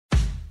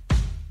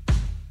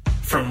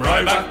From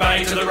Roebuck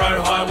Bay to the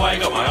Roe Highway,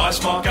 got my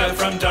ice mocha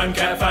from Dome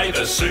Cafe,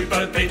 the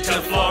Super Pit to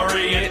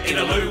Florian,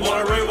 Innaloo,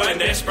 Wanneroo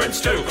and Esperance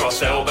too,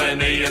 across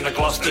Albany and the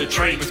Gloucester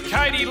Tree with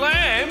Katie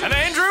Lamb and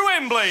Andrew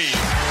Wembley.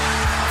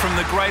 From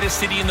the greatest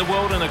city in the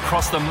world and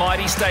across the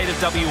mighty state of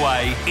WA,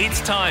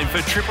 it's time for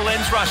Triple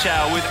M's Rush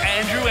Hour with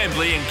Andrew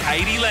Wembley and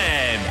Katie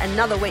Lamb.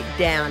 Another week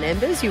down,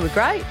 Embers. You were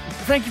great.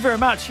 Thank you very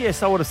much.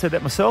 Yes, I would have said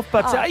that myself,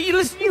 but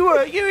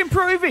you're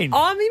improving.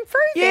 I'm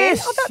improving.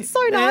 Yes. Oh, that's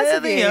so nice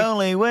of you. The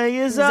only way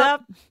is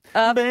up.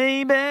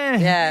 Baby.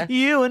 Yeah.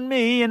 You and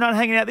me are not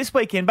hanging out this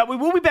weekend, but we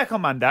will be back on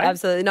Monday.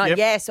 Absolutely not. Yep.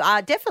 Yes,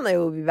 definitely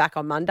we'll be back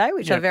on Monday,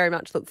 which I very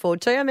much look forward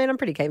to. I mean, I'm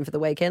pretty keen for the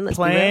weekend. Let's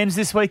Plans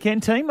this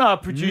weekend, team. Our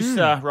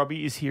producer,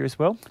 Robbie, is here as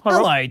well. Hi,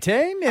 Rob. Hello,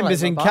 team.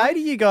 Embers and Robbie. Katie,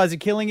 you guys are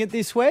killing it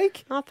this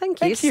week. Oh, thank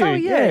you. Thank you. So are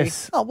you.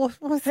 Yes. Oh, well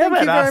How thank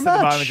about you us very at the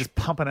moment much. just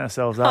pumping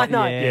ourselves up? I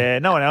know. Yeah,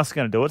 no one else is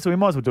going to do it, so we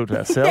might as well do it to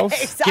ourselves.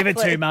 Exactly. Give it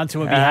 2 months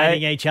and we'll be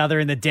hating each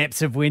other in the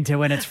depths of winter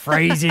when it's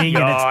freezing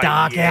and it's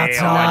dark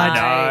outside.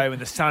 I know, when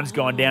the sun's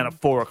gone down at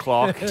 4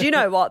 o'clock. Do you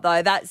know what,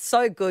 though? That's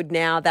so good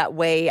now that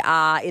we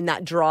are in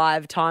that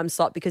drive time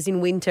slot, because in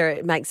winter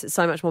it makes it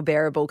so much more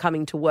bearable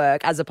coming to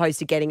work as opposed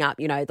to getting up,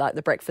 like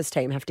the breakfast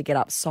team have to get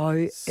up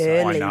so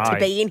early know. to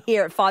be in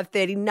here at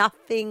 5:30.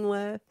 Nothing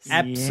worse.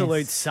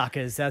 Absolute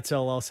suckers. That's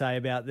all I'll say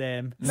about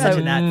them.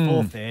 Imagine that,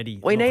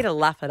 4:30. We need to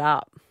lap it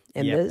up,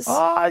 Embers.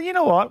 Oh, you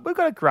know what? We've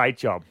got a great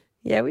job.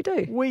 Yeah, we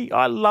do.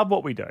 I love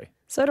what we do.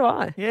 So do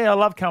I. Yeah, I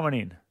love coming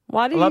in.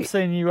 Why do I you? love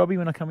seeing you, Robbie,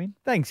 when I come in.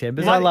 Thanks,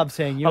 Embers. I love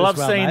seeing you I love as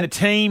well, seeing mate. the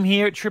team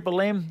here at Triple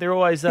M. They're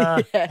always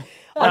on a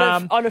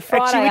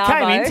Friday, actually, we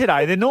came arvo. in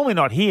today. They're normally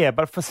not here,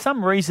 but for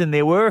some reason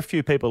there were a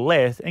few people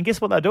left. And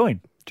guess what they're doing?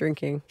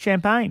 Drinking.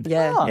 Champagne.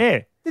 Yeah. Oh. Yeah.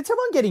 Did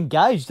someone get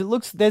engaged?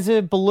 There's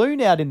a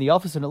balloon out in the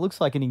office and it looks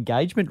like an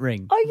engagement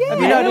ring. Oh, yeah. Have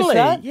you noticed Really?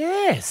 that?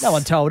 Yes. No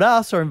one told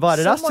us or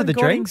invited us to Someone the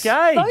got drinks.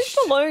 engaged. Those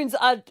balloons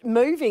are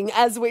moving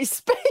as we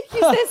speak. Is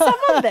there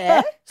someone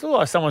there? It's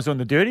like someone's doing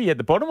the dirty at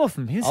the bottom of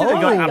them. You see Oh,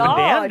 them going up and God,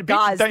 down a bit,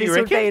 guys, don't this you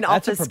would reckon? be an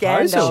That's a office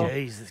proposal. scandal.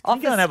 Jesus. Can you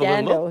Office go and have a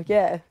little look? scandal,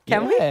 yeah.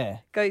 Can Yeah. we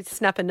go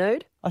snap a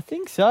nude? I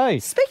think so.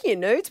 Speaking of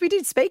nudes, we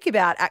did speak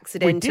about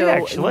accidental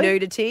actually.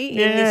 nudity in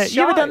Yeah. this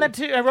show. You ever done that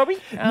too, Robbie?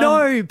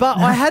 No, but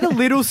I had a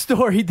little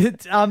story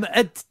that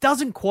it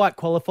doesn't quite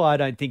qualify, I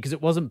don't think, because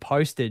it wasn't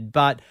posted.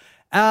 But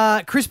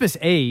Christmas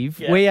Eve,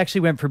 we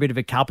actually went for a bit of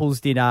a couples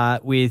dinner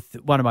with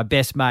one of my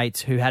best mates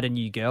who had a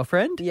new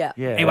girlfriend. Yeah.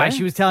 Yeah. Anyway,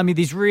 she was telling me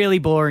this really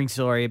boring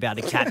story about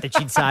a cat that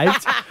she'd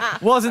saved.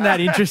 Wasn't that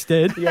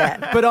interested.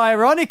 Yeah. But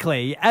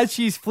ironically, as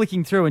she's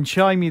flicking through and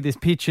showing me these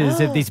pictures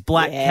of this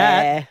black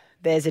cat,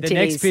 There's a the titties.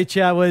 next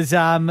picture was,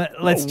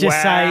 let's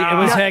just say it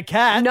was her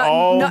cat.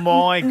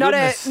 My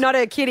goodness. Not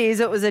her kitties,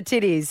 it was her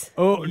titties.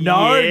 Oh,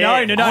 no. Yeah.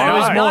 It was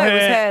Oh, more no, it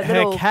was her her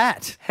little-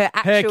 cat. her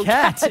actual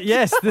cat. cat.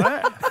 Yes.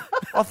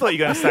 I thought you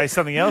were going to say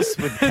something else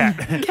with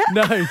cat.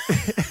 No.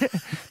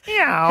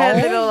 Her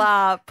little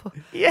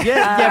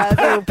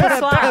little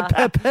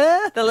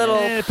pissoir. The little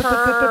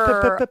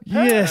purr.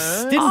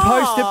 Yes. Didn't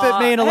post it, but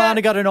me and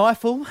Alana got an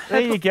eyeful.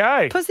 There you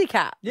go.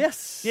 Pussycat.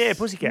 Yes. Yeah,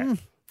 pussycat.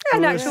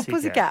 An actual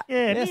pussycat.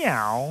 Yeah, Yes.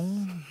 meow.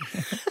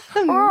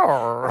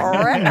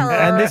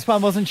 And this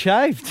one wasn't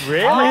shaved.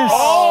 Really?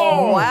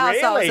 Oh, wow.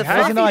 So Really? it's a Hey,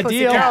 fluffy an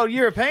ideal. pussycat. Old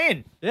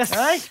European. Yes.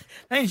 Hey?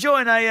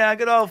 Enjoying a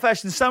good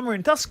old-fashioned summer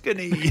in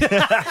Tuscany.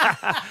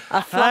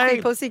 A fluffy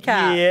Hey,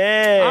 pussycat.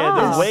 Yeah,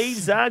 Oh. the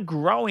weeds are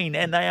growing,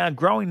 and they are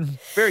growing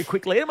very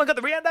quickly. Anyone got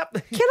the roundup?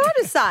 Can I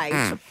just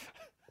say,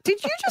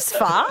 did you just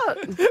fart?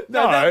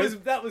 No,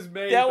 that was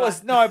me.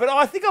 but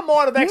I think I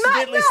might have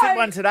accidentally no, slipped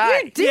one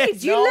today. you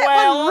did. You no, let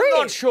well, one I'm rip.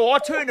 not sure. I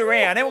turned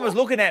around. Everyone was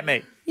looking at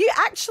me. You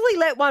actually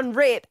let one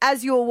rip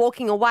as you were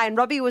walking away, and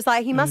Robbie was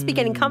like, he must be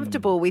getting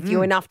comfortable with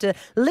you enough to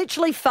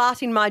literally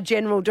fart in my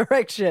general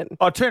direction.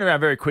 I turned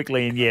around very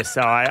quickly, and yes,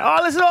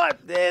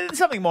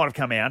 something might have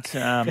come out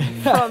From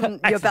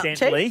your butt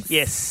accidentally. cheeks?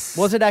 Yes.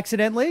 Was it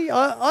accidentally?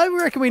 I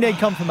reckon we need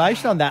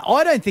confirmation on that.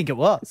 I don't think it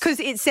was. Because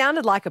it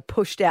sounded like a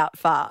pushed out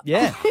fart.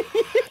 Yeah.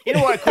 You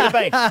know what it could have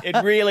been?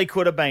 It really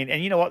could have been.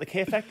 And you know what? The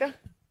care factor?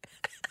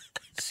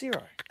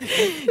 0.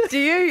 Do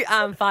you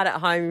fart at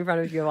home in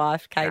front of your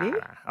wife, Katie?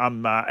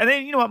 And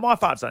then you know what? My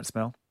farts don't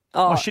smell.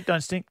 Oh. My shit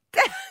don't stink.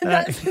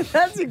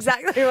 That's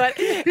exactly what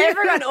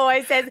everyone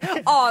always says.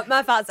 Oh,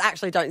 my farts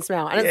actually don't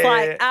smell. And it's Yeah.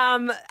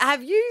 like,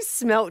 have you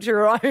smelt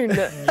your own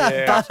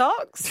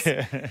buttocks?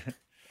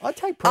 I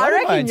take I pride in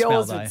my own reckon smell,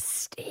 yours though. would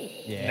stink.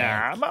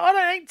 Yeah. Nah, I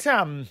don't eat.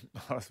 I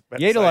was about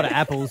to You eat a say- lot of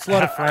apples, a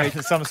lot of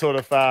fruit. Some sort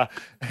of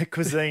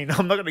cuisine.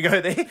 I'm not going to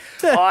go there.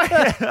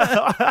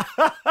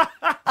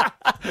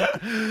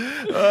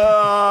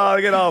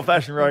 Good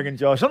old-fashioned Rogan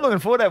Josh. I'm looking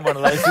forward to having one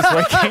of those this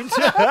weekend.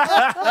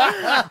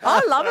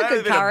 I love a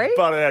good bit curry. of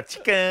butter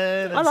chicken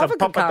and love some a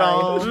good curry.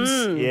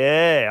 poppadoms.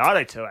 Yeah, I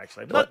do too,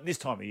 actually. But not this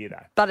time of year,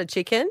 though. Butter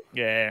chicken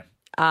Yeah.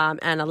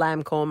 and a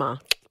lamb korma.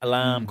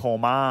 Alarm,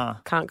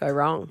 korma. Can't go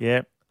wrong.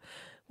 Yeah.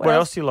 What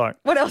else do you like?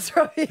 What else,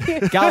 Robbie?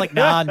 Garlic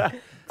naan.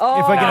 Oh,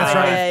 If we're going to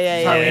throw yeah.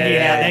 India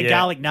out there, yeah.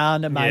 garlic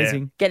naan,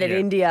 amazing. Get it, Yeah.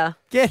 India.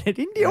 Get it,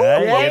 India. You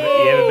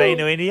ever been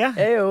to India?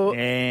 Ew.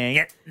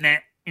 Yeah. Nah.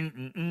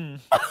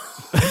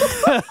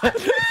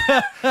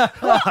 What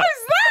was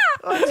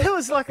that? Tell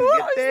us like What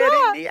get was there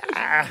that? in India.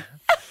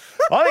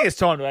 I think it's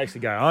time to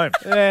actually go home.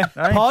 Yeah.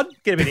 No? Pod?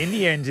 Get a bit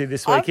India into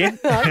this I weekend.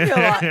 feel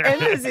like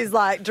Embers is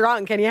like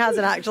drunk and he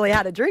hasn't actually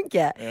had a drink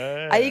yet.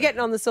 Are you getting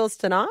on the sauce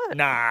tonight?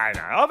 No.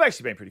 I've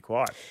actually been pretty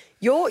quiet.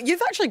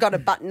 You've actually got a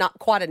button up,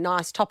 quite a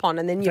nice top on,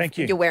 and then Thank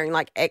you. you're wearing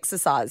like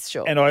exercise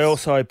shorts. And I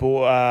also had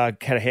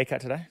a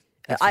haircut today.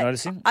 That's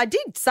noticing. I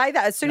did say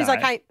that as soon as I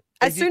No. came.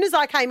 As soon as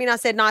I came in, I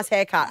said, "Nice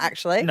haircut."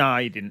 Actually, No,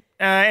 you didn't.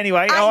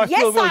 Anyway, yes, I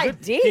feel really I good.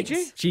 did. Did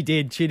you? She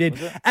did.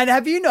 And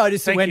have you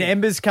noticed that Thank when you.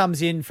 Embers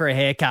comes in for a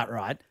haircut,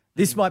 right?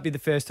 This might be the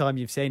first time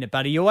you've seen it,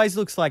 but he always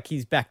looks like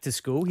he's back to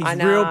school. He's I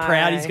real know.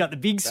 proud. He's got the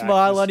big Back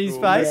smile to on his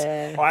school. face.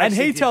 Yeah. I And he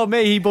actually did. told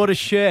me he bought a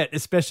shirt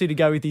especially to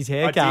go with his I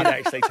haircut. did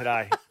actually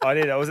today. I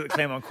did. I was at the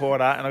Claremont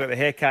Quarter and I got the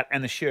haircut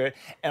and the shirt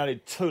and I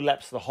did 2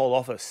 laps of the whole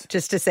office.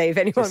 just to see if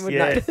anyone would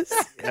notice.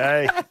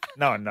 Hey,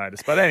 no one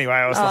noticed. But anyway,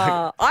 I was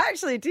like, I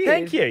actually did.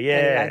 thank you. Yeah.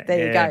 Anyway,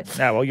 there you go.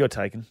 No, well, you're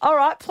taken. All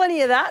right,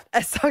 plenty of that.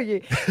 Plenty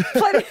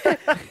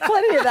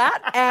of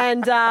that,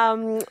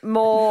 and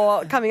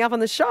more coming up on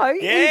the show.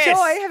 Yes,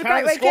 Enjoy. Have a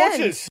current great weekend.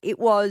 scorchers. It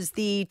was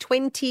the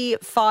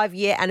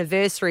 25-year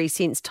anniversary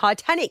since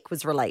Titanic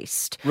was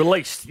released.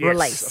 Released. Yes.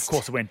 Released. Of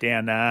course, it went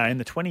down in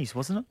the 20s,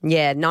 wasn't it?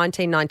 Yeah,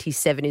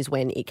 1997 is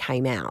when it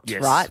came out.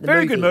 Yes. Right, the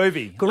Very good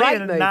movie. Great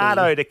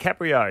Leonardo movie.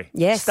 DiCaprio.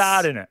 Yes,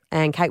 Starred in it.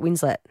 and Kate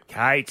Winslet.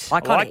 Kate.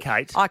 Iconic. I like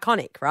Kate.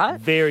 Iconic, right?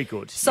 Very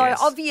good. So yes.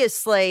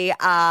 obviously,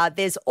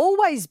 there's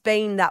always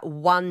been that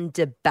one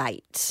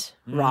debate,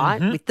 right,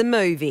 Mm-hmm. with the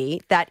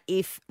movie that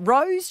if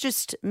Rose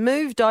just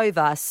moved over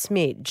a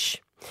smidge,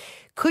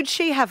 could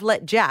she have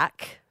let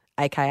Jack,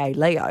 aka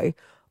Leo,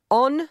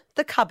 on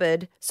the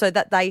cupboard so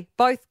that they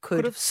both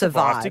could have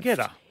survive survived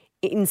together.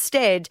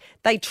 Instead,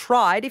 they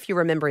tried, if you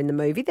remember in the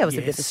movie, there was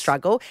a bit of a Yes.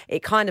 struggle.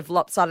 It kind of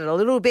lopsided a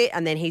little bit,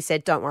 and then he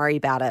said, "Don't worry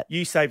about it."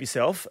 You save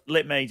yourself.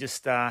 Let me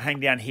just hang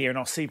down here and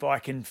I'll see if I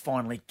can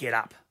finally get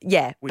up.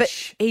 Yeah,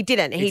 Which but he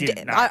didn't. he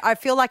didn't, no. I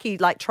feel like he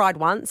tried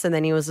once, and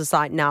then he was just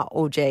like, "No,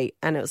 all G,"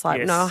 and it was like,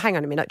 Yes. "No, hang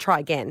on a minute, try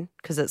again,"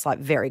 because it's like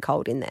very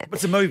cold in there. But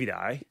it's a movie,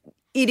 though.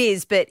 It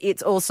is, but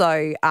it's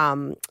also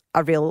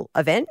a real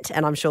event,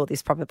 and I'm sure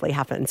this probably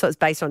happened. So it's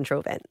based on true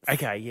events.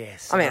 Okay,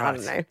 yes. I mean, I right.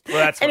 don't know. Well,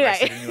 that's what Anyway.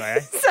 they said anyway.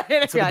 So anyway,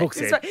 what the book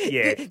said. so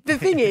Yeah. The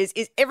thing is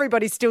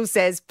everybody still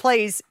says,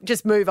 please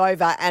just move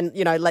over and,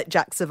 let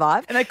Jack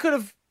survive. And they could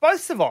have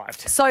both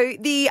survived. So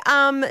the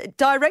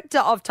director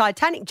of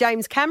Titanic,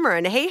 James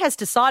Cameron, he has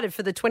decided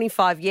for the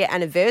 25-year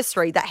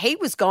anniversary that he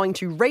was going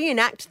to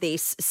reenact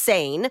this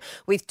scene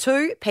with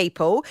 2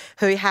 people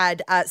who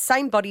had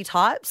same body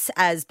types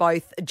as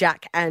both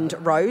Jack and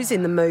Rose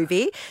in the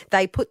movie.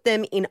 They put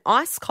them in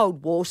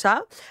ice-cold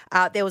water.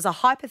 There was a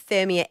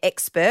hypothermia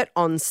expert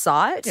on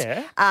site.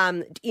 Yeah.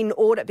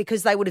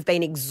 Because they would have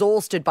been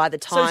exhausted by the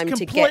So time it's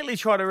to get... completely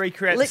try to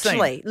recreate the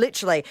scene.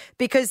 Literally,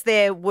 because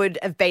they would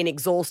have been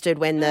exhausted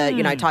when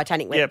the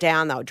Titanic went Yep.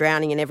 down. They were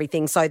drowning and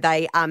everything, so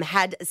they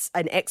had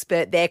an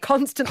expert there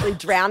constantly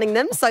drowning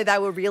them, so they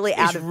were really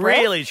out He's of breath.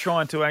 really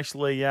trying to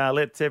actually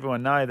let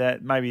everyone know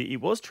that maybe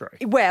it was true.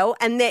 Well,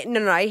 and then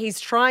no, he's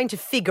trying to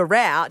figure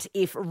out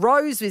if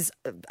Rose was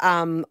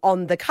on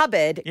the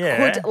cupboard,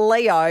 Yeah. could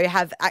Leo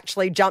have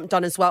actually jumped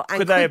on as well, and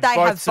Could they have both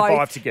have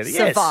survived together?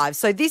 Yes. survived?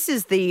 So this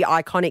is the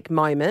iconic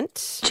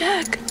moment.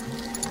 Jack.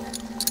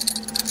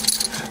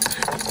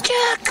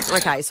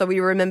 Okay, so we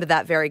remember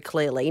that very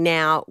clearly.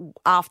 Now,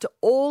 after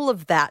all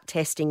of that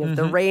testing of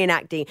the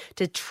reenacting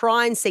to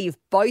try and see if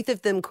both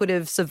of them could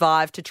have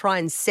survived, to try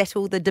and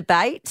settle the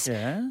debate,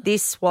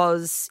 this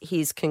was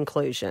his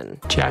conclusion.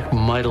 Jack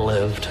might have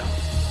lived,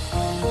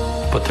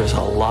 but there's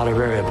a lot of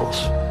variables.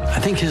 I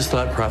think his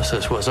thought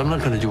process was, I'm not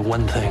going to do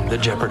one thing that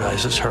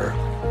jeopardizes her.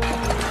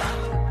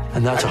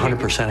 And that's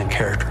 100% in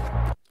character.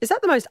 Is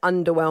that the most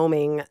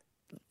underwhelming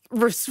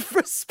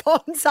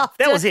response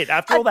after That was it,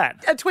 after all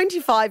that. A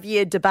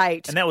 25-year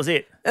debate. And that was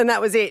it. And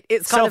that was it.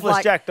 It's kind Selfless of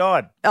like, Jack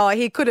died. oh,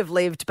 he could have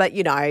lived, but,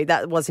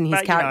 that wasn't his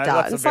But,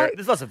 character. It's like,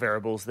 there's lots of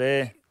variables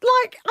there.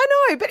 I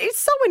know, but it's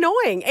so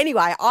annoying.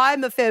 Anyway,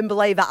 I'm a firm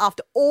believer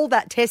after all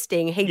that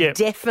testing, he Yeah.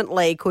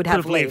 definitely could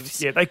have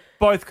lived. Yeah, they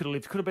both could have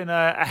lived. Could have been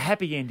a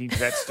happy ending to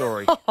that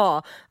story.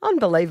 Oh,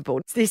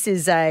 unbelievable. This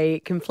is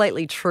a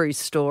completely true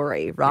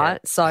story, right?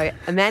 So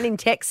a man in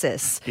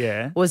Texas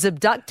Yeah. was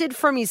abducted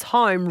from his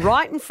home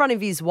right in front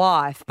of his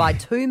wife by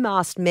 2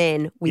 masked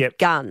men with Yep.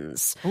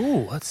 guns.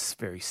 Ooh, that's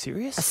very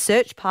serious. A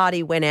search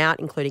party went out,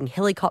 including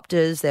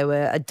helicopters. There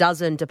were a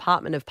dozen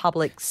Department of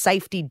Public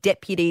Safety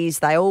deputies.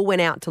 They all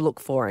went out to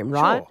look for him,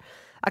 right? Sure.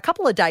 A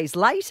couple of days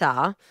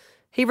later,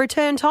 he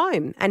returned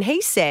home and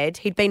he said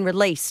he'd been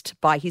released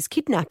by his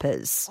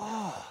kidnappers.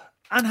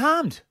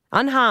 Unharmed.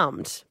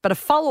 Unharmed, but a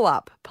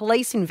follow-up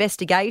police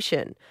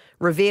investigation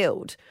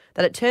revealed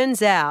that it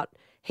turns out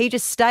he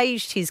just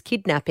staged his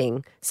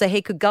kidnapping so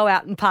he could go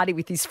out and party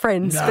with his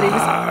friends,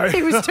 but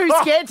he was too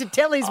scared to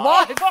tell his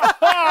wife.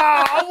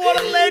 Oh,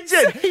 what a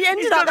legend. He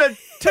ended He's got up- a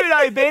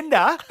 2-day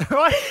bender,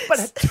 right?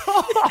 But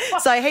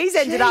So he's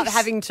ended up Jeez.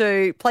 having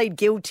to plead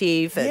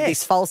guilty for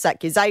this false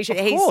accusation.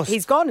 course.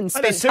 He's gone and the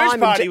spent search time.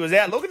 party was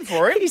out looking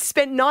for him. He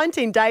spent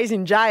 19 days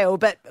in jail,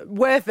 but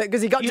worth it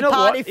because he got You to know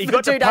party what? He for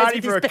got 2 to days party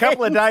with for his a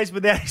couple of friends. days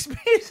without his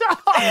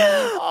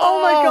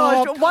Oh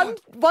my gosh!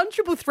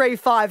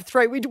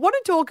 13353. We want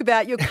to talk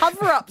about your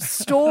cover-up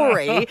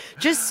story,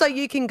 just so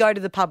you can go to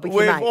the pub with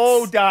your We've mates.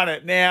 all done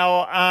it.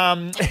 Now,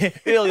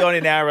 early on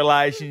in our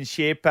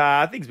relationship,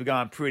 things were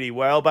going pretty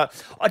well, but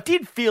I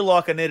did feel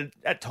like I needed,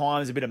 at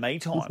times, a bit of me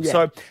time. Yeah.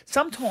 So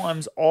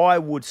sometimes I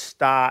would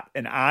start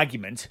an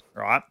argument,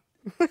 right?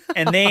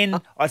 And then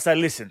I'd say,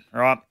 listen,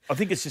 right, I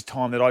think it's just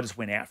time that I just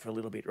went out for a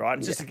little bit, right?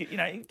 And just to get, get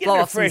a Blow bit of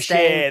off some fresh steam.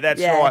 air. That's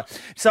Yeah.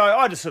 right. So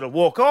I just sort of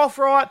walk off,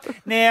 right?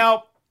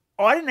 Now,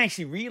 I didn't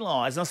actually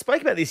realise, and I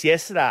spoke about this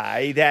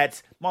yesterday,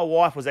 that my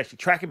wife was actually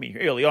tracking me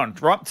early on,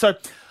 right? So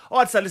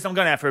I'd say, listen, I'm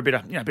going out for a bit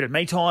of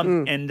me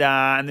time, and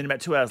then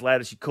about 2 hours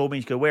later, she called me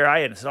and she goes, "Where are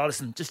you?" And I said, "Oh,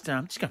 listen, just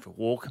going for a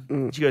walk."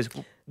 She goes,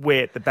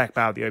 "Where?" "At the back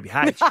bar of the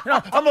OBH."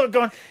 And I'm not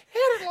going,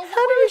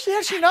 how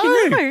does she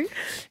know?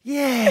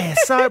 Yeah.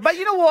 So, but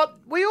you know what?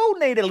 We all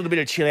need a little bit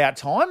of chill out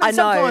time, and I know.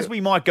 sometimes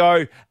we might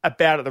go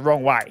about it the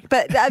wrong way.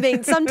 But I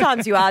mean,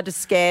 sometimes you are just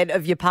scared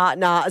of your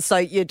partner, so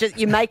you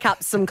make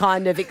up some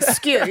kind of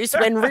excuse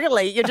when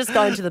really you're just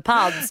going to the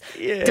pub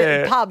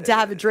to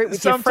have a drink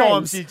with your friends.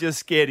 Sometimes you're just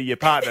scared of your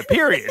partner.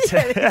 Period.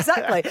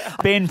 Exactly.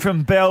 Ben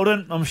from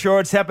Belden, I'm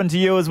sure it's happened to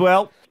you as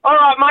well. All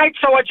right, mate,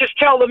 so I just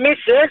tell the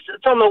missus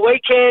it's on the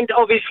weekend.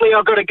 Obviously,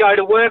 I've got to go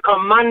to work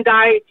on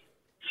Monday,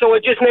 so I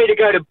just need to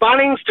go to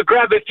Bunnings to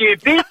grab a few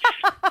bits.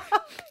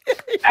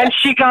 And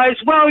she goes,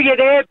 "Well, you're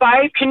there,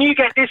 babe. Can you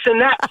get this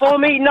and that for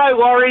me?" "No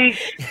worries."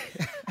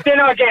 Then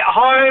I get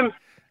home.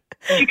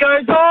 She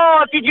goes,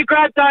 "Oh, did you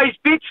grab those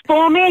bits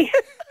for me?"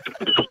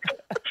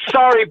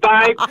 "Sorry,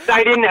 babe.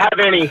 They didn't have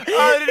any."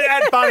 Oh, they didn't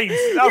have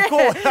Bunnings, of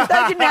course.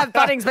 They didn't have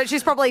Bunnings, but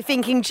she's probably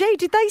thinking, gee,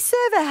 did they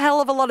serve a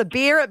hell of a lot of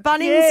beer at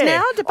Bunnings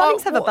now? Do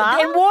Bunnings have a bar?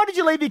 And why did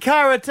you leave your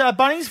car at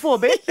Bunnings for,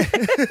 Ben?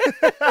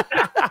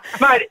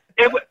 Mate,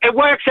 it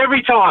works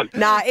every time.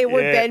 Nah, it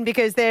would, Yeah. Ben,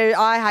 because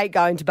I hate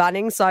going to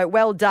Bunnings, so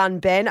well done,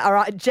 Ben. All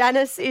right,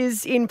 Janice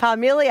is in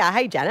Parmelia.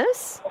 Hey,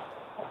 Janice.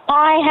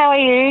 Hi, how are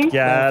you? Well,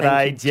 G'day,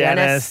 thank you,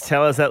 Janice. Janice.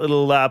 Tell us that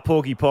little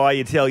porky pie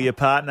you tell your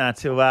partner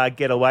to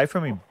get away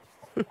from him.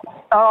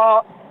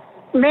 Oh,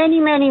 many,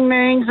 many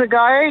moons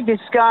ago, this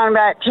is going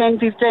about 10,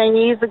 15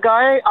 years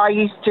ago, I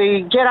used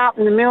to get up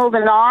in the middle of the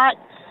night,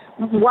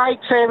 wait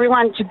for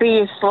everyone to be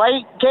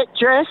asleep, get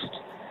dressed,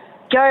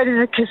 go to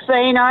the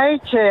casino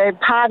to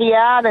party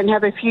out and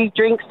have a few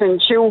drinks and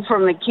chill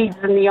from the kids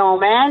and the old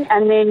man,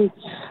 and then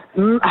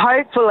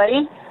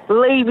hopefully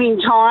leave in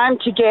time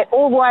to get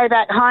all the way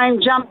back home,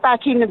 jump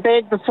back into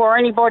bed before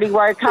anybody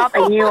woke up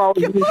and knew I was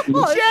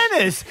missing.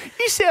 Janice,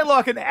 you sound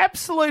like an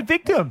absolute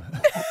victim.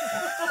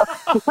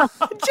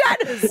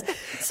 Janice,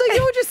 so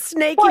you were just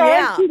sneaking Well,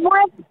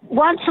 out.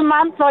 once a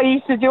month I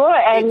used to do it,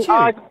 and Did you?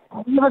 I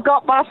never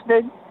got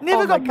busted.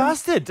 Never Oh, got my God.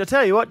 busted. I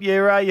tell you what,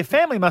 your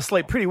family must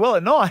sleep pretty well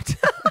at night.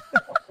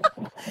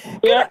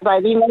 Yeah,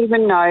 they didn't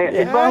even know.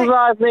 As long as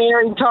I was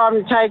there in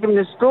time to take them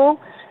to school,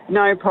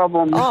 no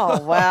problem.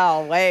 Oh,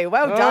 wow. Hey,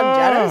 well done, Oh,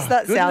 Janice.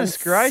 That goodness sounds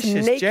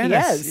gracious, sneaky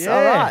Janice. as. Yeah.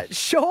 All right.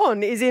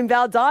 Sean is in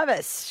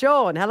Baldivis.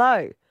 Sean,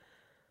 hello.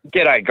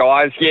 G'day,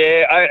 guys.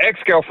 Yeah,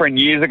 ex-girlfriend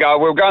years ago,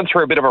 we were going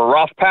through a bit of a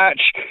rough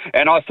patch,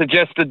 and I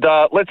suggested,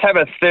 let's have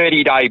a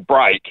 30-day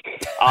break.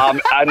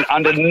 And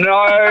under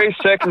no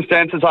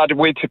circumstances are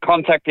we to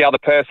contact the other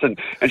person.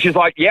 And she's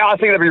like, yeah, I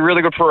think that'd be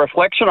really good for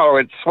reflection. I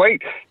went,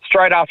 sweet.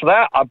 Straight after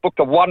that, I booked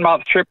a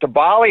 1-month trip to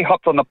Bali,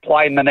 hopped on the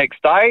plane the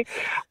next day,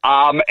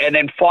 and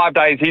then 5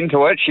 days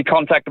into it, she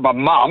contacted my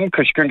mum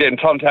because she couldn't get in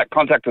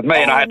contact with me,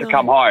 and I had to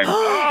come home.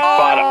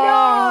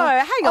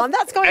 No, hang on.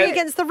 That's going and-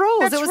 against the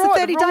rules. That's It was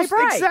right, a the 30-day rules-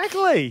 break.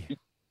 Exactly.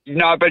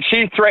 No, but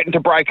she threatened to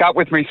break up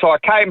with me, so I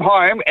came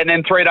home, and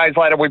then 3 days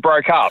later we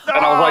broke up. And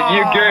I was like,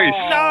 you goose.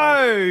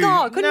 No.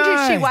 God, couldn't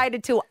no. she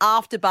waited till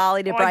after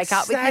Bali to break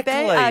up with you,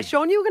 Ben? Exactly.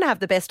 Sean, you were going to have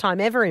the best time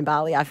ever in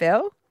Bali, I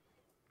feel.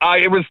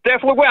 It was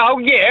definitely,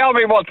 well, yeah, I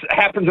mean, what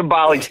happens in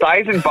Bali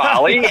stays in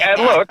Bali. And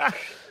look,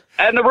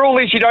 and the rule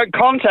is you don't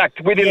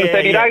contact within the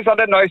 30 days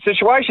under no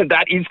situation.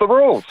 That is the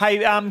rules. Hey,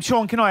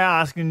 Sean, can I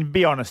ask, and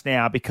be honest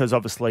now, because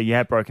obviously you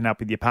have broken up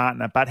with your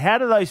partner, but how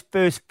do those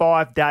first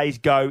 5 days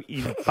go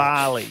in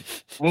Bali?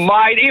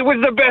 Mate, it was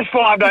the best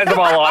 5 days of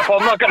my life.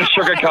 I'm not going to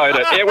sugarcoat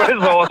it. It was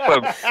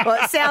awesome.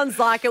 Well, it sounds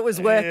like it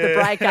was worth the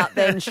breakup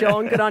then,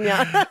 Sean. Good on you.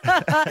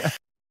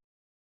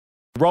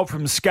 Rob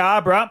from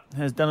Scarborough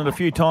has done it a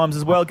few times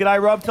as well.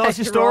 G'day, Rob. Tell us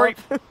your story.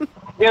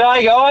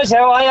 G'day, guys.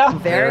 How are you?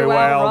 Very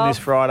well, Rob. this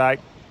Friday.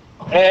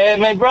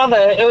 My brother,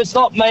 it was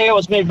not me, it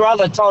was my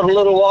brother told a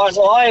little white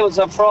lie. It was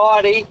a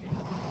Friday,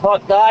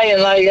 hot day,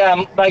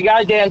 and they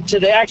go down to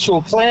the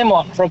actual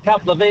Claremont for a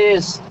couple of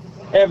beers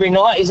every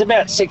night. He's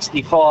about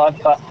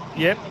 65, but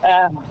Yep.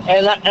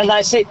 and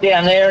they sit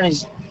down there,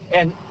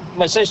 and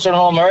my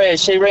sister-in-law Maria,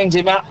 she rings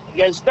him up,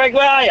 goes, "Greg,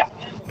 where are you?"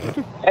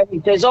 And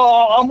he says,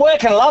 "Oh, I'm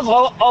working, love.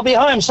 I'll be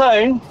home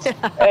soon."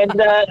 And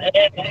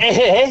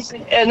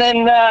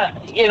then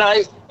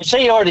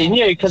she already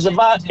knew because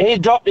he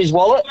dropped his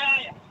wallet,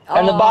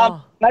 and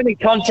the only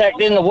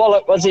contact in the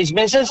wallet was his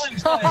missus.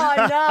 Oh,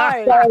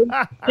 no. So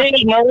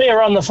she and Maria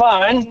on the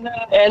phone,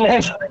 and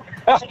then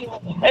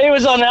he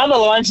was on the other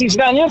line. She's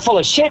going, "You're full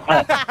of shit,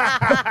 mate."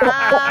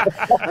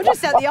 I'm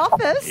just at the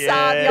office.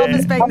 Yeah. The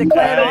office being the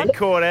Claremont.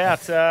 Caught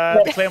out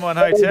at the Claremont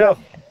Hotel.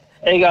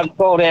 He got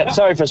called out.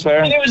 Sorry for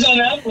swearing. He was on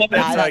the other line.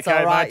 That's all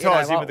okay, right. mate. You know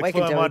Ties in what? with We the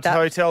can deal with Claremont that.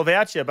 Hotel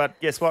voucher, but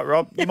guess what,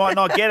 Rob? You might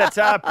not get it.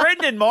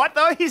 Brendan might,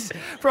 though. He's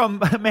from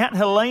Mount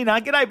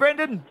Helena. G'day,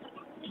 Brendan.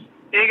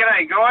 Yeah,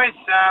 g'day, guys.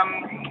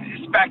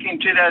 Back in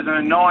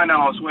 2009,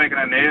 I was working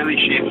an early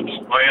shift,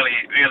 or early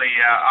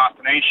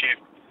afternoon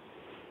shift.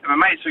 And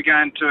my mates were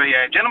going to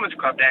a gentleman's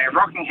club down in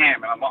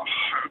Rockingham, and I'm like,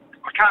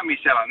 I can't be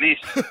selling this.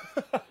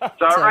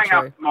 So I rang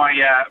up my,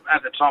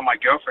 at the time, my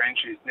girlfriend,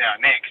 she's now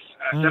next.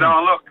 I said,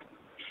 "Oh, look,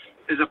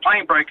 there's a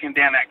plane broken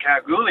down at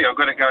Kalgoorlie. I've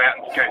got to go out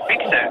and go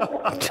fix it."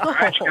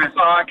 And she goes,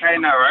 "Oh, okay,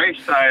 no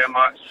worries." So I'm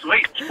like,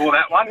 sweet, for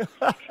that one.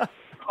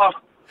 I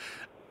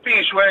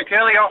finished work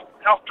early, off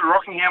to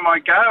Rockingham I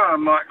go.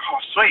 I'm like, oh,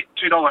 sweet,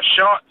 $2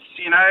 shots,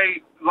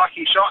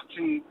 lucky shots,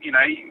 and, you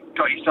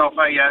got yourself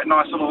a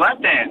nice little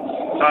lap dance.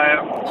 So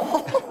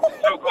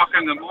 2 o'clock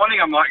in the morning,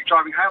 I'm like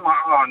driving home, like,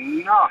 oh,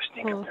 no, I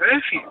stink of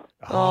perfume.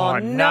 Oh,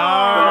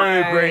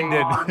 no,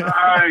 Brendan. Oh,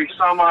 no.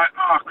 So I'm like,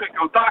 quick,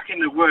 I'll duck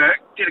into work,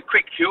 did a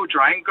quick fuel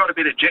drain, got a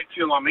bit of jet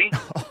fuel on me.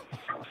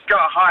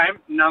 Got home,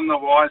 none the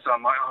wiser.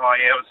 I'm like, oh,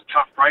 yeah, it was a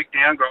tough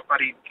breakdown, got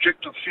bloody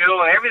dripped of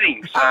fuel and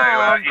everything. So,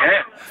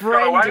 yeah.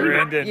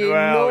 Brendan, you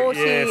well,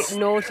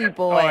 naughty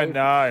boy. I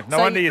know. No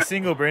wonder you're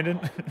single,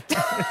 Brendan.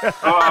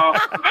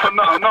 I'm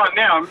not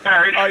now. I'm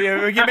married. Oh,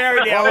 you're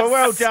married now.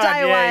 Well done.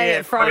 Stay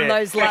away from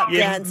those lap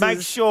dances. Make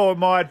sure,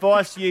 my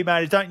advice to you,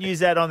 mate, is don't use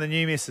that on the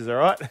new missus, all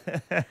right?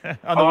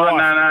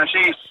 No.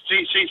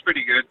 She's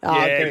pretty good.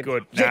 Yeah,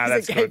 good. No,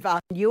 that's good.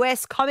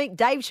 US comic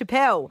Dave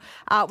Chappelle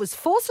was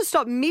forced to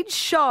stop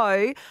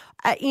mid-show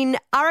in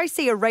RAC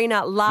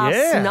Arena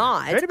last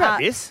night. Heard about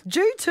this.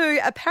 Due to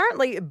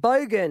apparently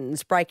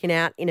bogans breaking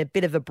out in a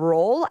bit of a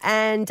brawl,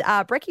 and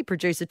Brekkie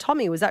producer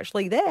Tommy was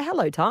actually there.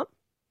 Hello, Tom.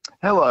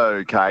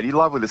 Hello, Katie.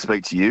 Lovely to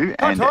speak to you.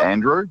 Hi, and Tom.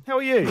 Andrew. How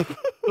are you?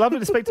 Lovely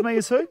to speak to me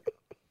as who?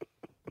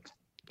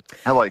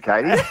 Hello,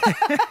 Katie.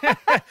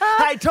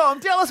 Hey, Tom,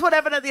 tell us what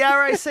happened at the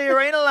RAC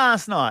Arena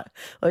last night.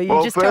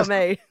 Well, just tell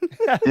me.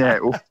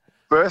 Well,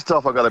 first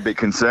off, I got a bit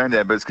concerned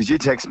there, but it's because you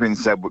texted me and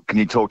said, can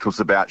you talk to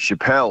us about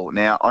Chappelle?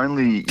 Now,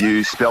 only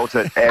you spelt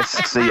it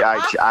SCHAPELLE.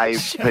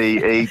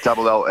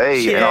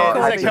 Yeah,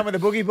 does that come with a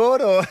boogie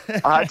board? Or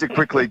I had to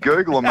quickly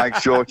Google and make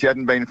sure she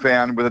hadn't been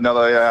found with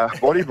another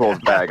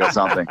bodyboard bag or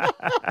something.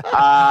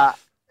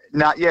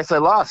 So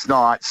last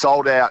night,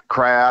 sold out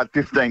crowd,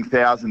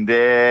 15,000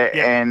 there,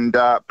 and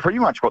pretty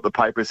much what the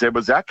paper said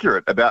was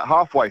accurate. About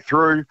halfway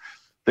through,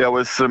 there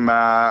was some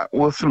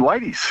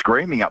ladies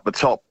screaming up the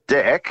top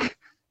deck,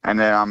 and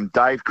then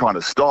Dave kind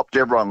of stopped.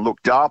 Everyone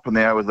looked up, and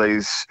there was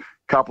these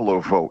couple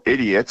of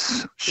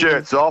idiots,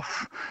 shirts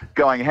off,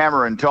 going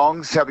hammer and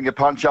tongs, having a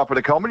punch up at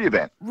a comedy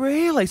event.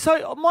 Really?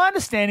 So my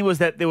understanding was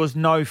that there was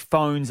no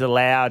phones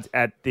allowed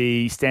at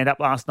the stand-up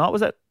last night.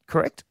 Was that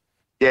correct?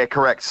 Yeah,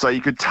 correct. So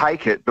you could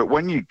take it, but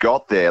when you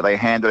got there, they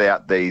handed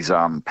out these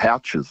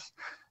pouches,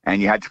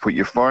 and you had to put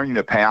your phone in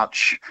a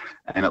pouch,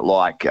 and it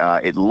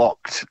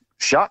locked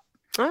shut.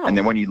 Oh. And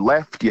then when you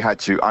left, you had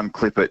to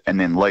unclip it and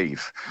then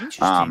leave.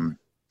 Interesting.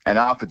 And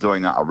after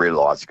doing that, I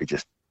realised you could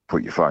just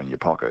put your phone in your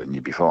pocket and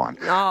you'd be fine.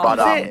 Oh, but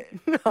no,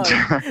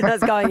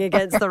 that's going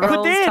against the rules.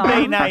 Could there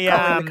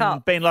have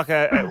Tom. been like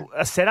a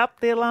setup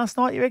there last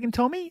night, you reckon,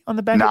 Tommy, on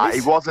the back No, of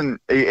this? it wasn't.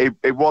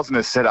 It wasn't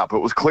a setup. It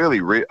was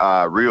clearly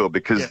real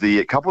because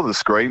a couple of the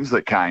screams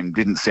that came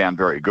didn't sound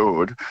very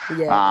good.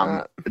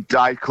 Yeah,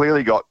 Dave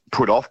clearly got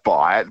put off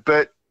by it,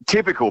 but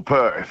typical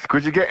Perth.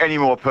 Could you get any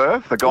more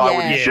Perth? A guy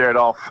with his shirt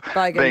off,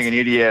 being an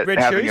idiot, Red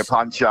having shoes? a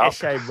punch up.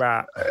 Eshe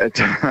bra.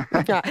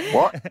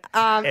 What?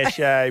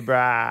 Eshe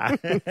bra.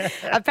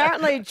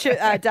 Apparently,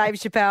 Dave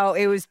Chappelle,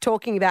 he was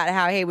talking about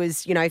how he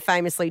was,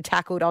 famously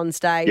tackled on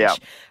stage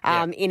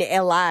in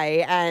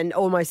LA and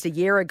almost a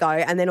year ago,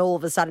 and then all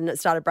of a sudden it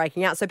started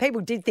breaking out. So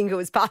people did think it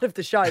was part of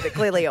the show, but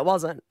clearly it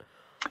wasn't.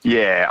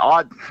 Yeah,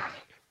 I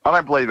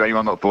don't believe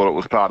anyone that thought it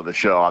was part of the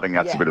show. I think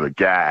that's a bit of a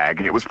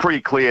gag. It was pretty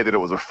clear that it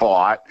was a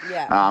fight.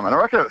 Yeah. And I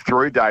reckon it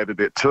threw Dave a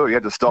bit too. He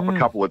had to stop a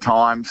couple of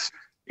times,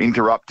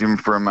 interrupt him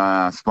from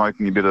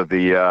smoking a bit of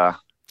the...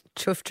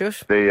 Chuff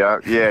chuff. A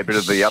bit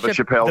of the other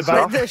Chappelle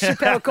stuff. The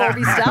Chappelle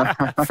Corby stuff,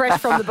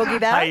 fresh from the boogie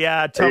bag.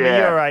 Hey,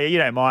 Tommy, you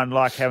don't mind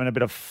having a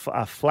bit of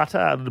a flutter,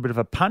 a little bit of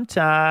a punt.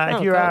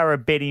 If you are a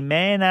betting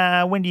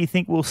man, when do you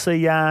think we'll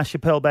see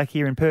Chappelle back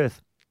here in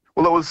Perth?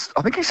 Well,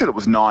 I think he said it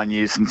was 9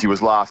 years since he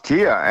was last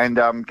here, and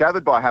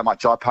gathered by how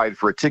much I paid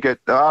for a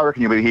ticket, I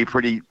reckon he'll be here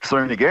pretty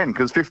soon again,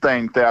 because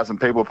 15,000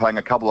 people are paying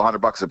a couple of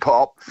 $100 a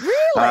pop. Really?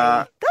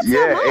 That's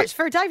how much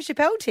for a Dave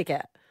Chappelle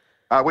ticket?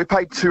 We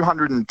paid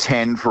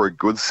 $210 for a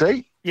good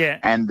seat. Yeah.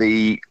 And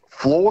the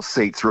floor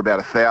seats were about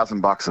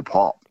 $1,000 a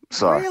pop.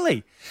 So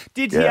Really?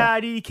 Did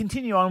he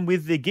continue on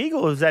with the gig,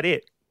 or was that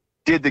it?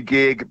 did the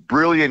gig,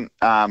 brilliant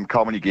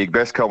comedy gig,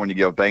 best comedy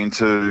gig I've been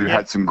to.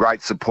 Had some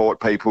great support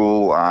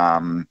people.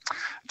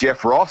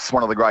 Jeff Ross,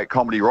 one of the great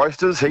comedy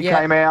roasters, he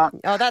came out.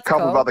 Oh, that's a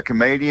couple of cool. other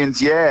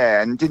comedians,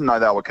 and didn't know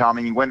they were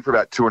coming. He went for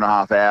about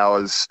 2.5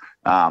 hours.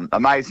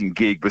 Amazing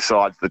gig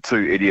besides the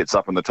two idiots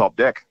up on the top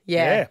deck.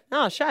 Yeah.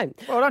 Oh, shame.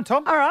 Well done,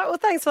 Tom. All right. Well,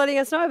 thanks for letting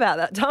us know about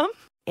that, Tom.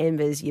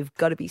 Embers, you've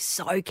got to be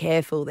so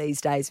careful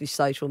these days with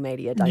social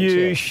media, don't you?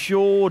 You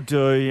sure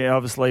do. Yeah,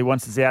 obviously,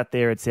 once it's out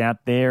there, it's out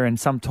there. And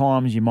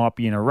sometimes you might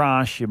be in a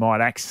rush. You might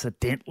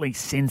accidentally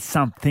send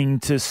something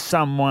to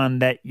someone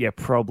that you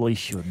probably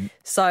shouldn't.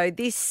 So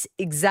this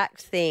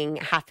exact thing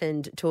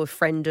happened to a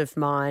friend of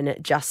mine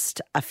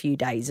just a few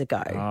days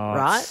ago,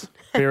 right? It's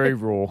very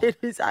raw. It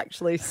is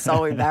actually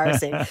so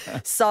embarrassing.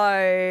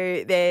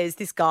 So there's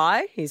this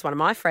guy, he's one of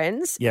my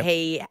friends. Yep.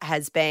 He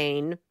has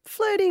been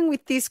flirting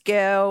with this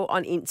girl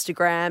on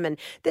Instagram and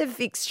they've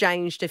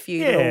exchanged a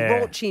few little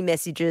raunchy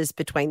messages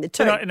between the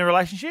two. They're not in a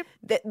relationship?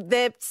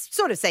 They're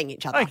sort of seeing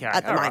each other at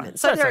the all right. moment.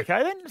 So that's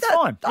okay then. It's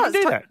fine. You can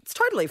do that. It's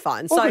totally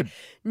fine. All So good.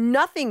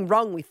 nothing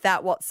wrong with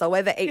that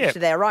whatsoever, each to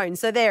their own.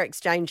 So they're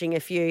exchanging a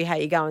few how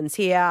you goings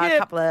here, a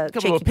couple of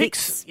cheeky of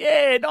pics.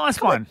 Yeah, nice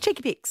one.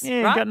 Cheeky pics,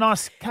 Yeah, right? got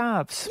nice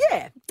calves.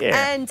 Yeah.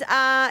 Yeah. And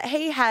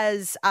he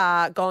has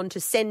gone to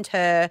send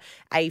her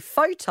a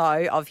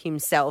photo of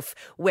himself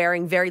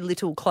wearing very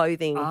little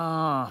clothing.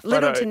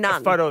 Little to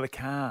none. A photo of the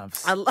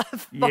calves. A photo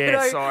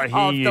Yes, I hear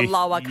of the you.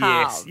 lower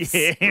calves. Yes,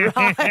 yeah.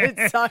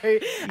 Right. So,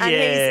 and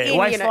he's in,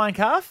 waistline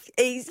calf?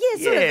 He's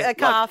sort of a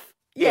calf.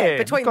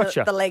 Between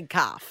gotcha. the leg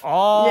calf.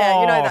 Oh,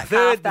 yeah, you know that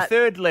calf. the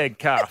third leg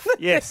calf.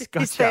 Yes, gotcha.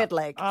 His third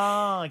leg.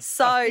 Oh,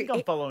 So I think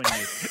I'm following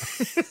you.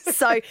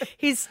 So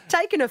he's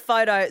taken a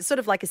photo, sort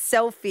of like a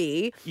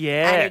selfie.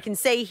 Yeah. And you can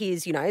see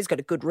he's got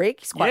a good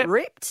rig. He's quite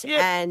ripped.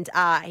 Yep. And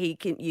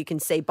you can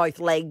see both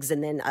legs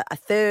and then a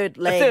third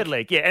leg. A third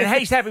leg, yeah. And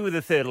he's happy with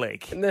the third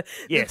leg.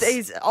 Yes.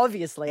 He's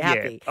obviously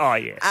happy. Yeah. Oh,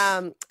 yes.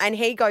 And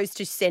he goes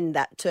to send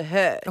that to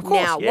her. Of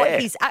course, now,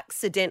 what he's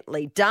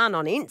accidentally done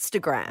on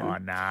Instagram, Oh,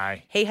 no.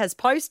 he has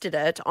posted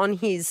it on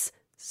his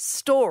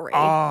story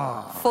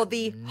Oh, for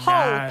the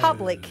whole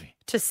public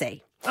to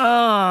see,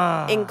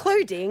 Oh.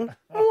 including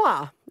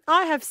moi.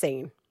 I've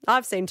seen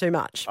too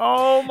much.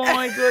 Oh,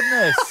 my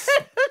goodness.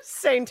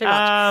 Seen too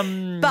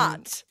much.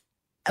 But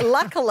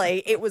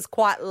luckily, it was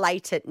quite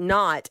late at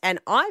night, and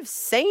I've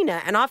seen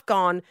it, and I've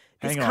gone,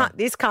 this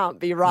can't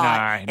be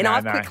right. No,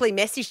 I've no. quickly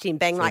messaged him,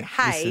 being like,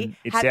 "Hey, listen,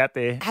 it's out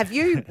there. Have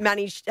you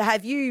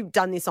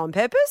done this on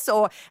purpose?"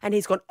 And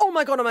he's gone, "Oh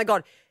my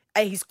god."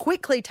 He's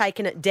quickly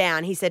taken it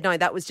down. He said, "No,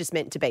 that was just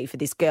meant to be for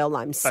this girl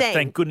I'm But seeing."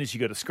 thank goodness you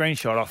got a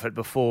screenshot off it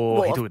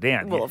before he took it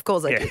down. Well, of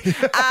course I did.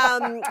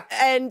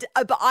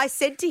 But I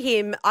said to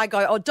him, I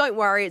go, "Oh, don't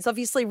worry. It's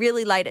obviously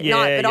really late at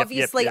night. But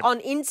obviously on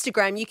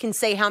Instagram, you can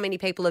see how many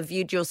people have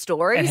viewed your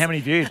stories." And how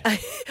many viewed?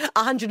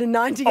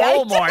 198.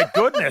 Oh, my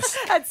goodness.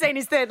 Had seen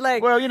his third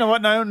leg. Well, you know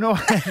what? No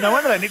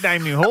wonder they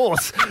nicknamed me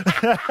Horse.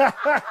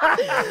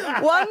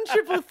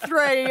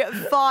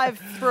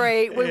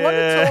 1-333-53. We want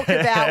to talk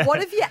about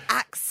what have you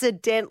accidentally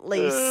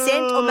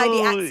sent or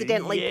maybe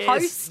accidentally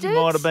posted?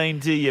 Might have been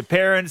to your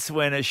parents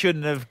when it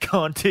shouldn't have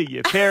gone to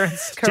your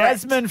parents.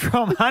 Jasmine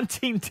from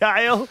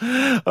Huntingdale.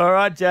 All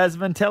right,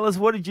 Jasmine, tell us,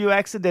 what did you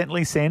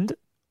accidentally send?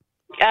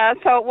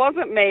 So it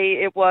wasn't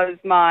me, it was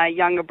my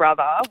younger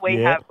brother. We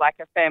have like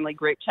a family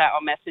group chat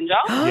on Messenger.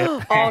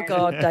 Oh,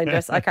 God,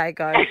 dangerous. Okay,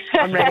 go.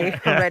 I'm ready.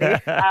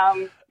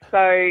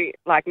 So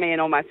like me and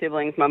all my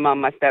siblings, my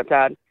mum, my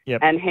stepdad,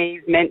 and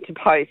he's meant to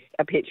post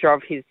a picture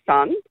of his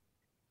son.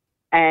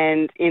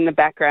 And in the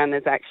background,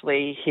 there's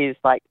actually his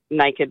like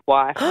naked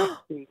wife.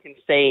 You can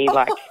see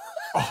like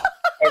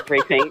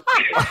everything.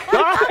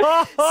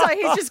 So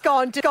he's just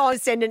gone to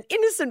send an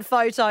innocent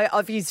photo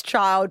of his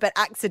child, but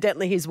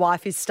accidentally his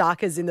wife is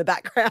Starkers in the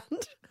background.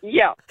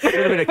 Yeah. A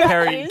little bit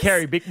of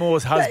Carrie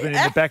Bickmore's husband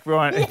in the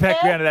background of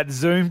that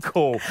Zoom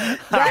call.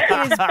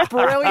 That is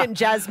brilliant,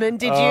 Jasmine.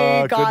 Did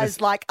you guys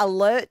like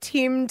alert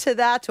him to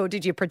that, or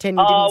did you pretend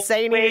you didn't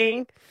see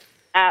anything?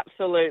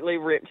 Absolutely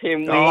ripped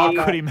him. I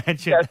could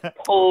imagine. Just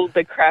pulled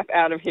the crap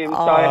out of him so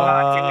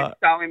hard. He was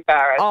so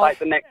embarrassed. Like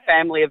the next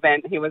family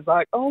event, he was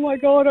like, "Oh my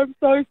God, I'm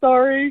so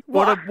sorry."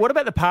 What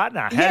about the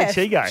partner? How did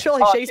she go?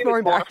 Surely she's she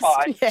more was embarrassed.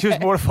 mortified. She was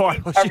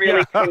mortified. A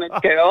really timid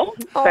girl.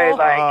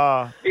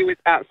 So she was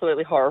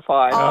absolutely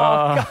horrified.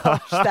 Oh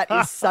gosh, that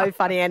is so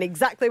funny and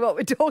exactly what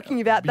we're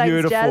talking about. Thanks,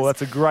 Beautiful. Jazz.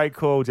 That's a great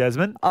call,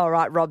 Jasmine. All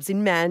right, Rob's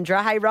in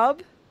Mandurah. Hey,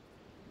 Rob.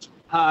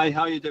 Hi,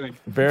 how are you doing?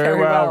 Very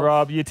well,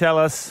 Rob. You tell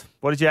us,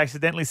 what did you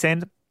accidentally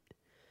send?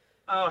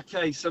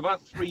 Okay, so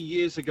about 3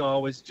 years ago, I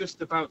was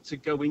just about to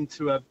go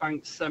into a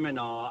bank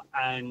seminar,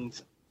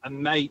 and a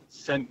mate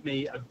sent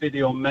me a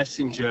video on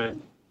Messenger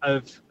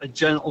of a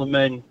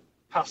gentleman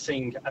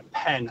passing a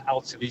pen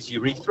out of his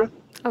urethra.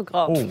 Oh,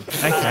 God. Ooh,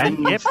 okay,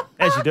 yep,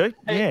 as you do,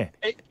 yeah.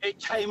 It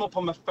came up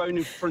on my phone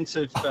in front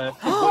of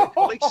work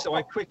colleagues, so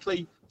I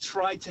quickly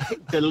tried to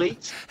hit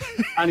delete,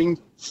 and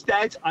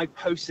instead I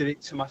posted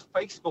it to my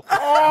Facebook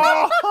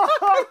account.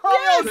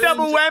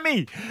 Double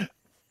whammy.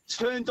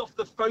 turned off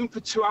the phone for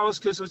 2 hours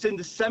because I was in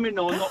the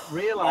seminar, not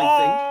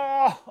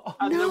realising.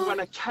 And then when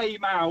I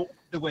came out,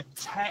 there were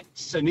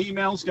texts and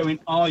emails going,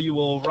 "Are you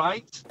all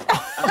right?"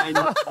 And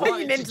Are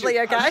you mentally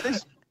okay?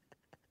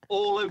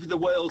 All over the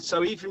world.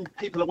 So even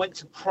people I went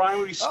to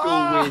primary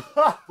school with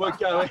were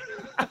going.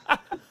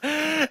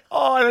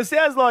 Oh, and it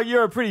sounds like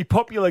you're a pretty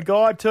popular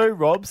guy too,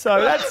 Rob. So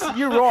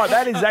you're right.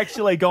 That has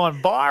actually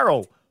gone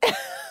viral.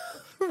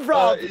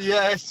 Rob.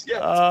 Yes.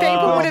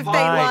 People would have been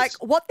like,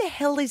 what the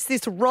hell is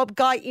this Rob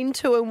guy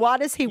into and why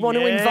does he want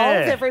to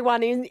involve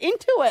everyone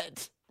into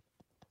it?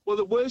 Well,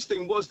 the worst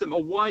thing was that my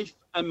wife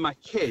and my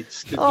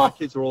kids, because my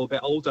kids are all a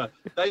bit older,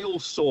 they all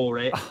saw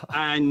it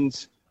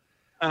and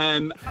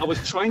I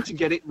was trying to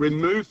get it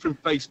removed from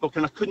Facebook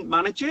and I couldn't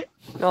manage it.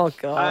 Oh,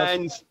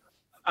 God.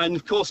 And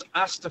of course,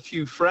 asked a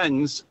few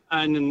friends,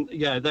 and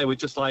they were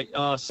just like,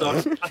 so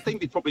I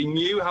think they probably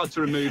knew how to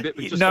remove it.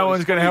 But just no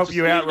one's going to help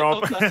you out,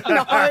 Rob. No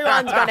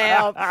one's going to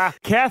help.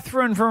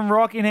 Catherine from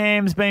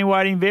Rockingham's been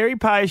waiting very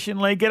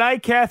patiently.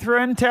 G'day,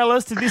 Catherine. Tell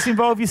us, did this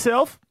involve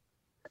yourself?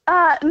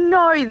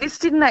 No, this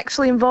didn't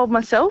actually involve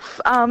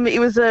myself. It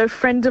was a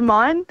friend of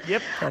mine.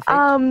 Yep.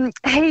 Perfect.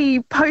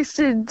 He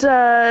posted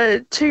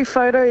 2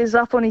 photos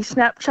up on his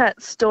Snapchat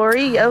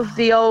story of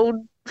the old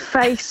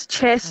face,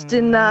 chest,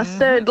 and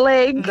third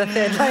leg. The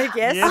third leg,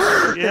 yes.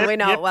 Yep, we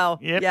know it well.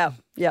 Yep.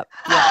 Yep.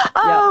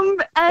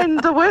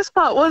 And the worst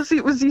part was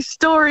it was his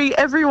story.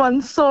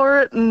 Everyone saw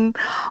it, and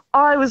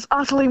I was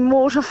utterly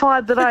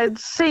mortified that I had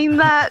seen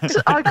that.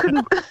 I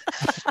couldn't,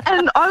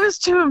 and I was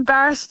too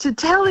embarrassed to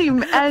tell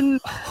him. And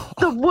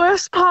the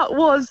worst part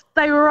was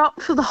they were up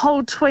for the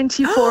whole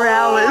 24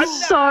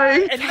 hours. So,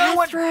 and no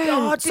one,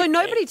 so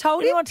nobody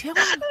told him. Nobody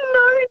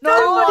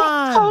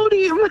told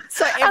him.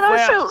 And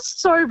I felt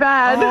so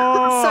bad.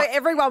 So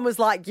everyone was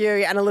like you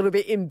and a little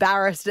bit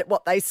embarrassed at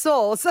what they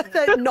saw. So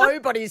that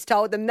nobody's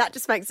told them. That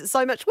just makes it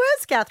so much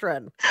worse,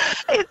 Catherine.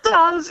 It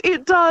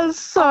does.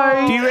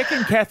 So, do you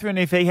reckon, Catherine,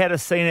 if he had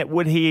seen it,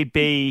 would he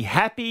be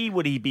happy?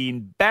 Would he be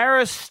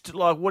embarrassed?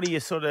 Like, what are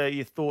your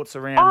your thoughts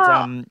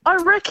around? I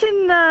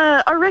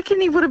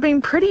reckon he would have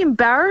been pretty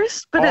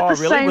embarrassed, but at the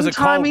same was it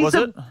time, cold, he's was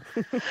it?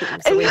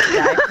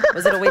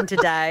 Was it a winter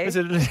day?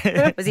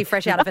 Was he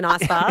fresh out of an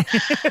ice bath?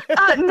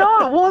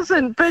 No, it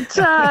wasn't. But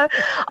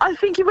I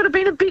think he would have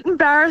been a bit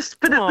embarrassed.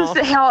 But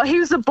how he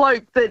was a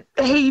bloke that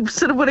he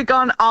sort of would have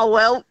gone, oh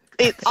well.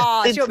 It's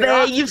there.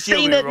 Right. You've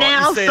seen it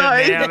now. You've seen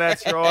it now.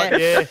 That's right.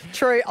 Yeah.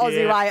 True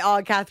Aussie way.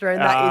 Oh, Catherine,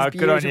 that is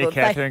beautiful. Good on you,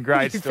 Catherine.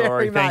 Great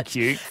story. Thank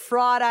you.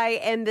 Friday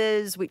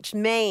enders, which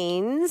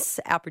means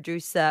our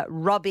producer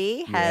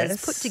Robbie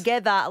has put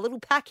together a little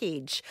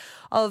package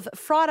of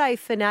Friday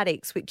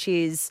Fanatics, which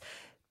is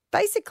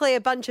basically a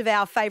bunch of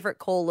our favourite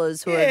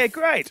callers who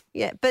great.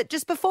 Yeah, but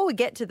just before we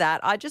get to that,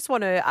 I just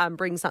want to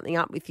bring something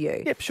up with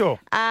you. Yep, sure.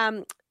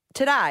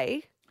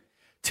 Today,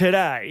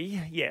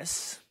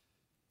 yes.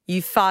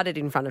 You farted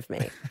in front of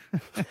me.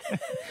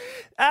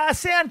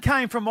 Sound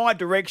came from my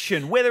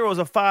direction. Whether it was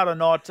a fart or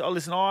not,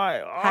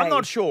 I'm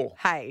not sure.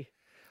 Hey,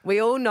 we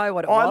all know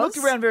what it was. I looked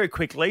around very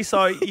quickly,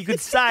 so you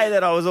could say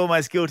that I was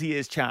almost guilty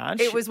as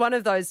charged. It was one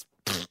of those...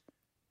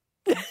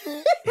 It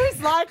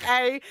was like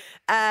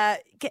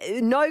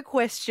no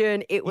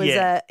question. It was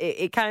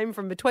it came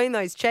from between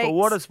those cheeks. For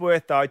what it's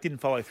worth, though, it didn't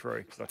follow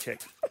through because I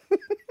checked.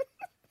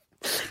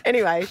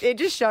 Anyway, it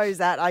just shows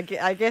that I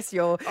guess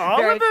you're.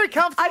 We're very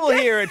comfortable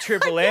here at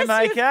Triple M,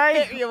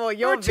 okay?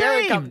 You're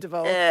very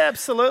comfortable. Yeah,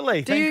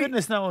 absolutely. Thank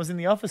goodness no one was in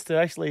the office to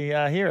actually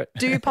hear it.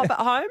 Do you pop at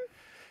home?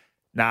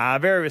 Nah,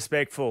 very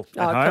respectful.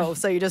 Cool.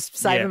 So you just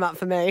save them up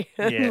for me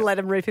and let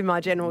them rip in my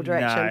general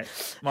direction.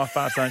 No, my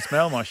farts don't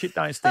smell. My shit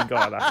don't stink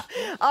either.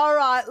 All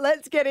right,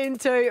 let's get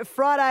into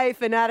Friday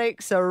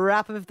Fanatics, a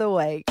wrap of the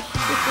week.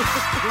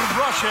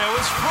 Rush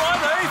Hour's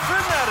Friday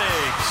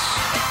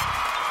Fanatics.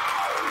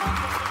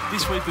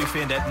 This week we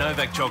found out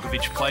Novak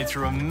Djokovic played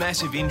through a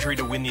massive injury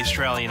to win the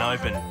Australian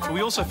Open. But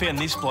we also found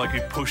this bloke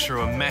who pushed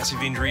through a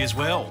massive injury as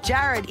well.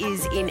 Jared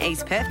is in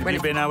East Perth. Have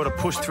you been able to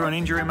push through an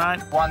injury,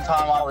 mate? One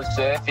time I was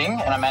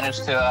surfing and I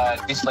managed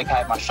to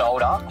dislocate my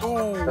shoulder.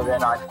 So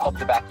then I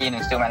popped it back in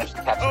and still managed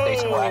to catch a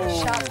decent wave.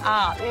 Shut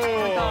up.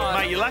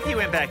 Mate, you're lucky you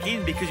went back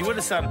in because you would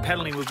have started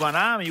paddling with one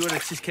arm and you would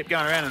have just kept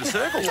going around in a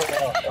circle.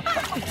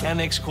 Our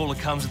next caller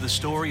comes with a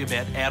story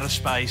about outer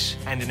space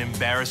and an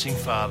embarrassing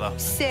father.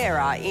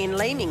 Sarah in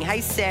Leeming. Hey,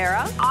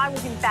 Sarah. I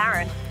was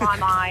embarrassed by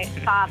my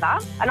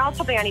father, and I was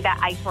probably only about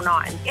 8 or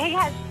 9. He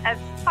has a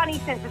funny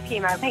sense of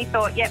humour. He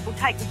thought, we'll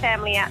take the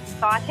family out to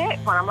SciTech.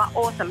 And I'm like,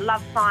 awesome,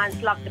 love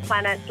science, love the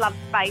planets, love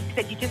space. He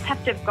said, you just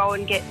have to go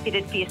and get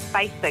fitted for your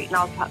spacesuit. And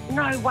I was like,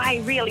 no way,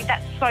 really,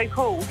 that's so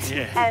cool.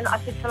 Yeah. And I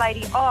said to the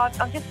lady,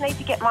 I just need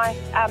to get my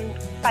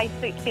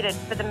spacesuit fitted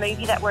for the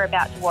movie that we're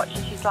about to watch.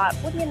 And she's like,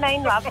 what do you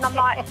mean, love? And I'm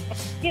like,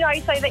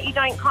 so that you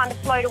don't kind of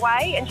float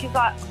away. And she's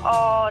like,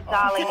 oh,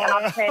 darling. And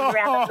I turned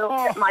around and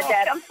looked at my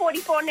dad. I'm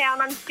 44 now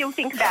and I'm still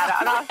thinking about it.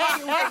 And I was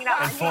still thinking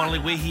about it. And finally,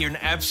 we hear an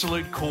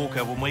absolute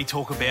corker when we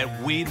talk about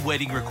weird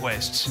wedding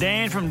requests.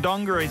 Dan from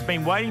Dongara has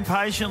been waiting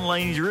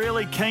patiently and he's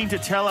really keen to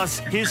tell us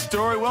his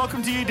story.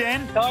 Welcome to you,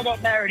 Dan. So I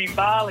got married in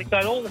Bali, so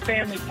all the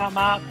family come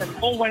up and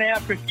all went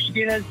out for for a few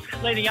dinners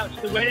leading up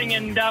to the wedding,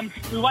 and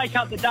we wake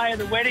up the day of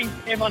the wedding.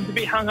 Everyone's a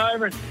bit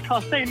hungover, and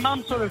I've seen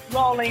Mum sort of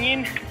rolling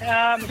in.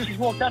 She's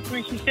walked up to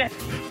me. She said,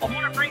 "I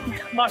want to bring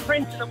my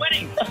friends to the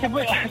wedding." I said,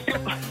 "Well,"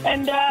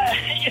 and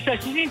so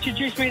she's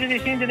introduced me to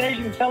this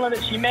Indonesian fella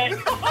that she met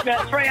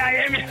about 3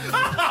 a.m.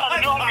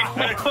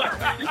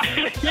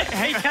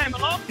 He came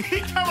along.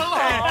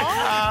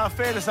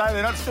 Fair to say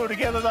they're not still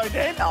together though,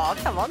 Dan. Oh,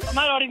 come on. Mate,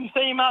 I didn't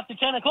see him after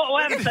 10 o'clock.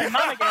 I haven't seen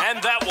Mum again.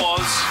 And that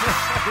was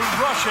the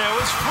Rush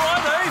Hour's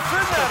Friday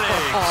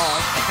Fanatics.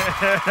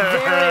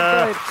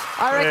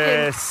 Very good.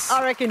 Yes.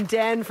 I reckon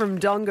Dan from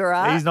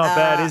Dongara. He's not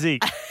bad, is he?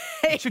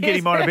 Should get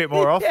him on a bit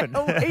more often.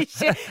 He needs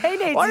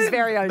his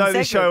very own No, segment.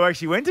 this show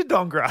actually went to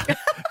Dongara.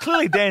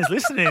 Clearly, Dan's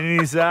listening in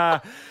his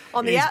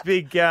on the his app,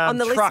 big on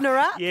the truck. listener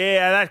app.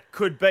 Yeah, that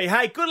could be.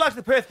 Hey, good luck to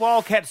the Perth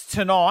Wildcats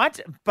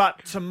tonight,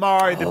 but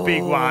tomorrow the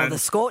big one, the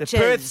Scorchers. The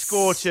Perth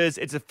Scorchers.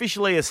 It's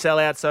officially a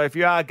sellout. So if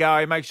you are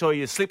going, make sure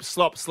you slip,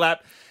 slop,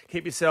 slap.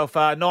 Keep yourself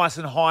nice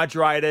and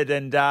hydrated,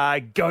 and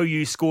go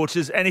you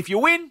Scorchers. And if you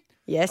win.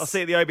 Yes. I'll see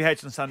you at the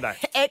OBH on Sunday.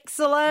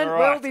 Excellent. All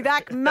right. We'll be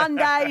back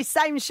Monday,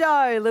 same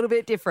show, a little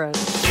bit different.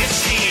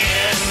 It's the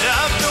end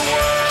of the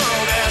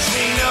world as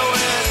we know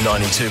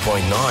it.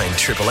 92.9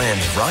 Triple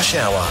M's Rush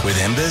Hour with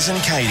Embers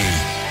and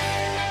Katie.